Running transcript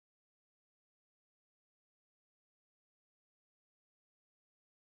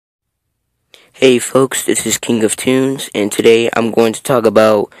Hey folks, this is King of Toons, and today I'm going to talk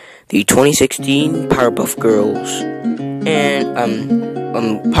about the 2016 Powerpuff Girls, and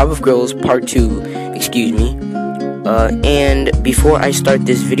Powerpuff Girls Part 2, excuse me. And before I start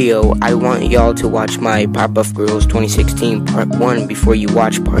this video, I want y'all to watch my Powerpuff Girls 2016 Part 1 before you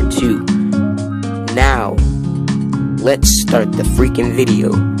watch Part 2. Now, let's start the freaking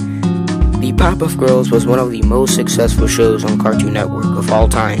video. The Powerpuff Girls was one of the most successful shows on Cartoon Network of all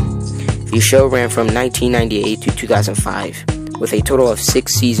time. The show ran from 1998 to 2005, with a total of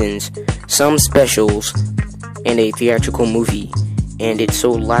 6 seasons, some specials, and a theatrical movie, and it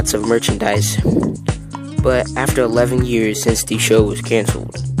sold lots of merchandise. But after 11 years since the show was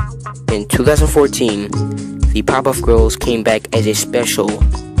canceled, in 2014, the Powerpuff Girls came back as a special,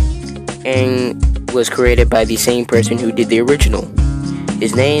 and was created by the same person who did the original.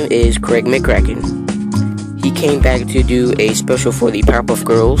 His name is Craig McCracken. He came back to do a special for the Powerpuff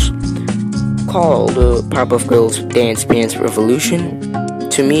Girls, called Powerpuff Girls Dance Pants Revolution.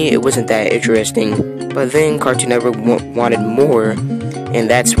 To me, it wasn't that interesting, but then Cartoon Network wanted more, and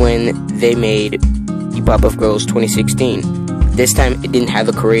that's when they made the Powerpuff Girls 2016. This time, it didn't have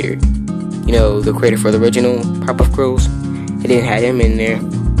the creator. You know, the creator for the original Powerpuff Girls. It didn't have him in there.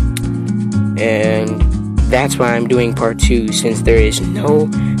 And that's why I'm doing part 2, since there is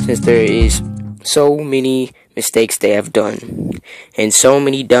so many mistakes they have done and so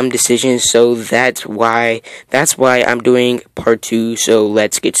many dumb decisions, so that's why I'm doing part 2. So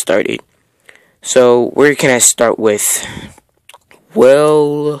let's get started. So where can I start with?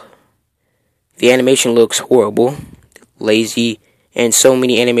 Well, the animation looks horrible, lazy, and so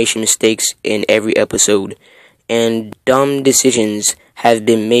many animation mistakes in every episode, and dumb decisions have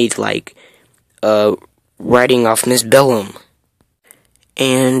been made, like writing off Miss Bellum.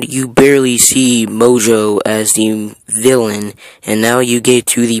 And you barely see Mojo as the villain, and now you get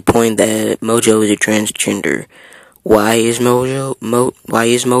to the point that Mojo is a transgender. Why is Mojo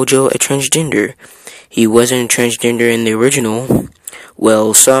a transgender? He wasn't a transgender in the original.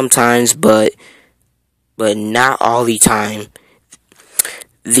 Well, sometimes, but not all the time.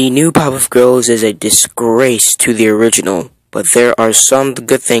 The new Powerpuff Girls is a disgrace to the original, but there are some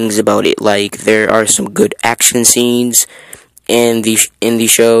good things about it. Like, there are some good action scenes in the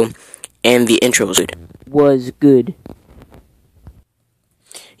show, and the intro was good.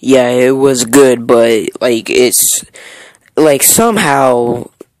 Yeah, it was good, but it's somehow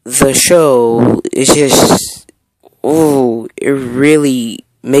the show is just, it really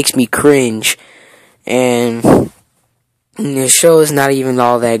makes me cringe, and the show is not even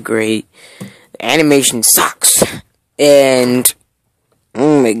all that great. The animation sucks, and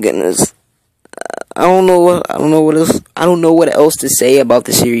oh my goodness, I don't know what else to say about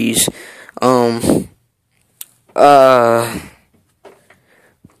the series. I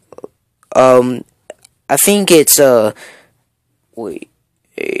think it's the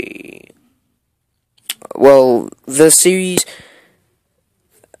series,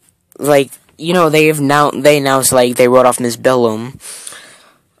 they announced, like, they wrote off Miss Bellum.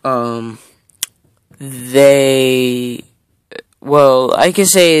 I can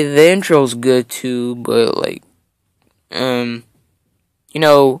say the intro's good too, but the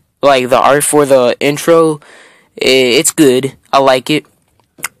art for the intro, it's good. I like it.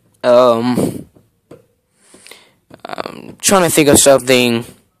 I'm trying to think of something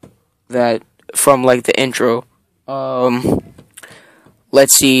that from the intro.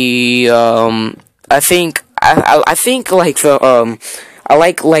 Let's see. I think I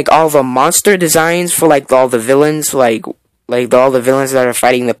like all the monster designs for all the villains, all the villains that are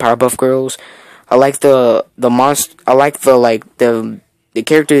fighting the Powerpuff Girls. I like the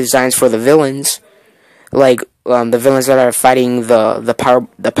character designs for the villains, the villains that are fighting the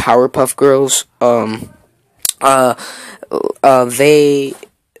Powerpuff Girls.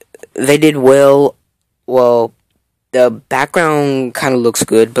 They did well. Well, the background kind of looks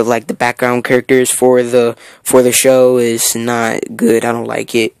good, but the background characters for the show is not good. I don't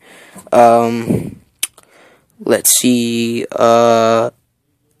like it. Let's see. I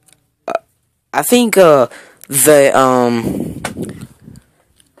think I'm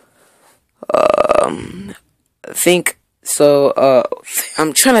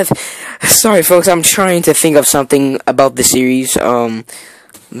trying to. Sorry, folks. I'm trying to think of something about the series. Man,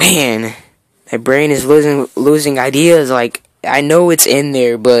 my brain is losing ideas. I know it's in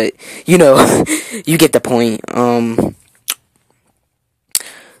there, but you get the point.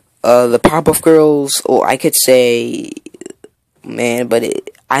 The Powerpuff Girls, I could say, man, but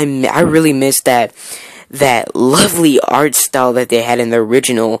I really miss that lovely art style that they had in the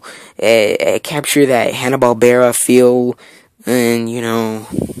original. It captured that Hanna-Barbera feel, and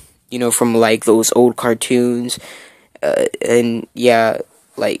from like those old cartoons, and yeah,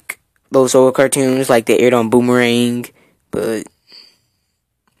 like those old cartoons, like they aired on Boomerang, but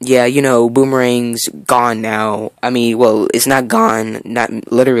yeah, Boomerang's gone now. I mean, well, it's not gone, not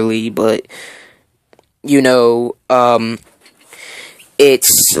literally, but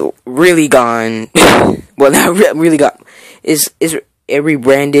it's really gone. Well, not really gone. It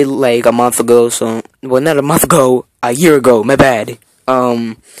rebranded like a month ago, so, well, not a month ago, a year ago, my bad.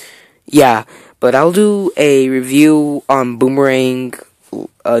 Yeah, but I'll do a review on Boomerang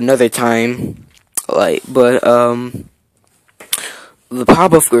another time, but, the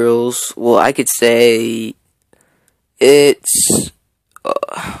Powerpuff Girls, well, I could say, it's,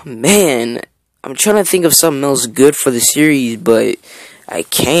 man, I'm trying to think of something else good for the series, but I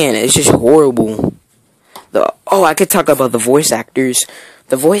can't, it's just horrible. I could talk about the voice actors.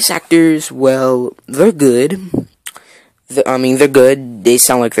 The voice actors, well, they're good. They're good. They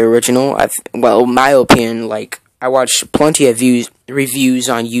sound like the original. Well, in my opinion, like, I watched plenty of reviews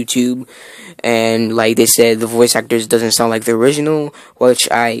on YouTube, and, like, they said the voice actors doesn't sound like the original, which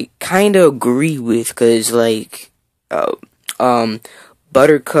I kind of agree with, because, like,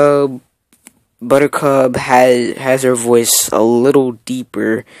 Buttercup has her voice a little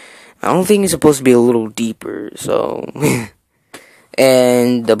deeper. I don't think it's supposed to be a little deeper, so...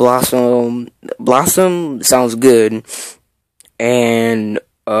 And the Blossom sounds good. And,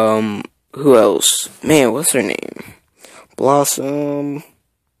 who else? Man, what's her name? Blossom,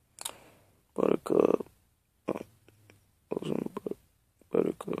 Buttercup,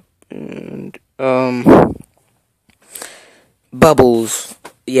 and, Bubbles.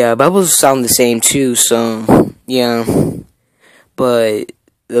 Yeah, Bubbles sound the same too, so, yeah. But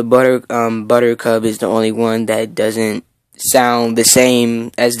the Buttercup is the only one that doesn't sound the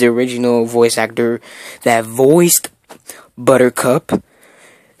same as the original voice actor that voiced Buttercup.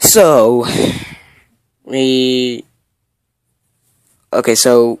 So,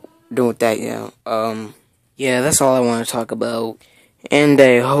 so doing with that, yeah, that's all I want to talk about. And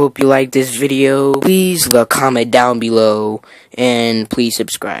I hope you like this video. Please leave a comment down below, and please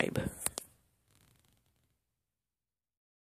subscribe.